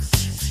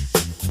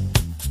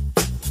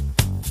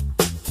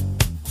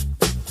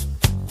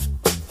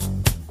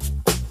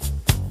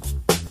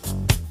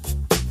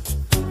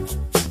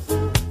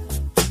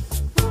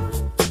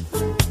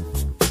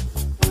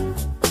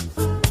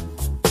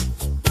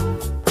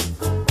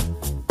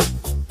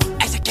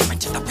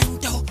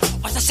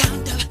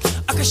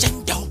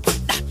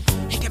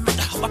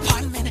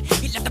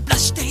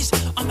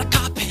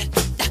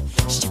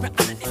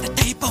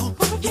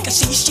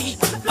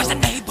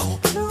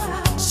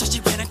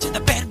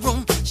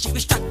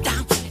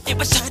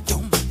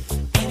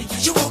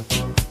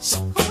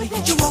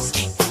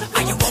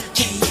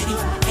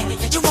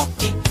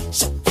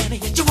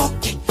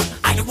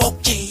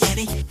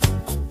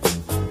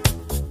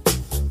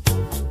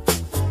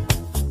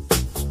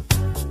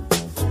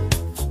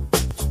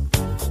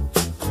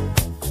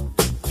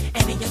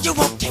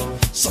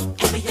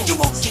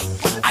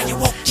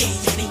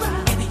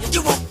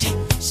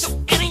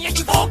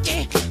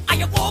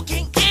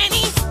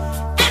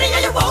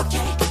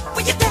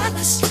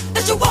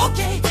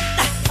okay?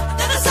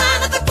 Then I sign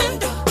at the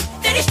window,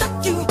 then he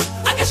stuck you.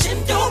 I guess him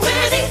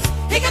already.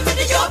 He came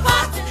into your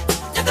apartment,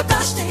 left the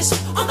blood stains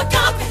on the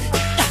carpet.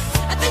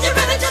 And then you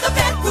ran into the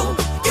bedroom.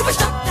 You were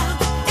struck down,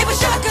 it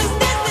was your good.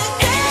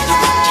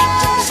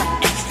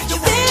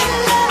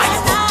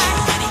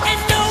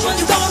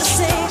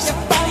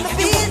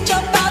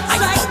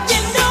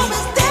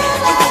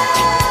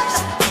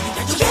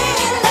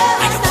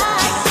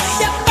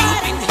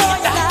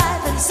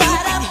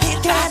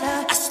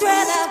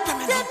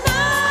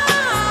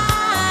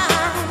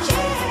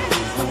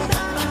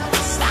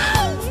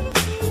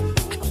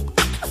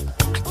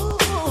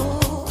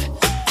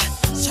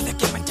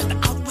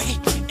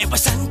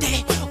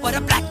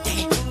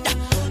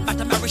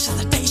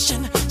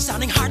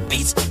 Sounding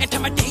heartbeats,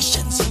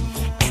 intimidations.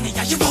 Annie,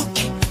 are you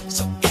okay?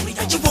 So Annie,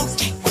 are you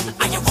okay?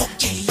 Are you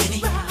okay,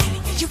 Annie?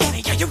 Annie,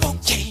 are you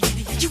okay?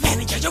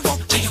 Annie, are you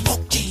okay? Are you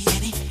okay,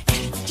 Annie?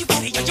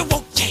 Annie, are you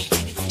okay?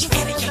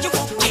 Annie, are you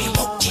okay?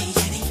 Okay,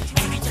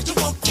 Annie, are you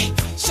okay?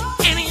 So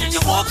Annie, are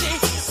you okay?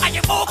 Are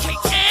you okay,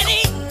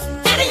 Annie?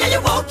 Annie, are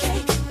you okay?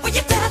 Will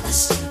you tell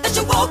us that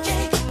you're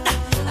okay?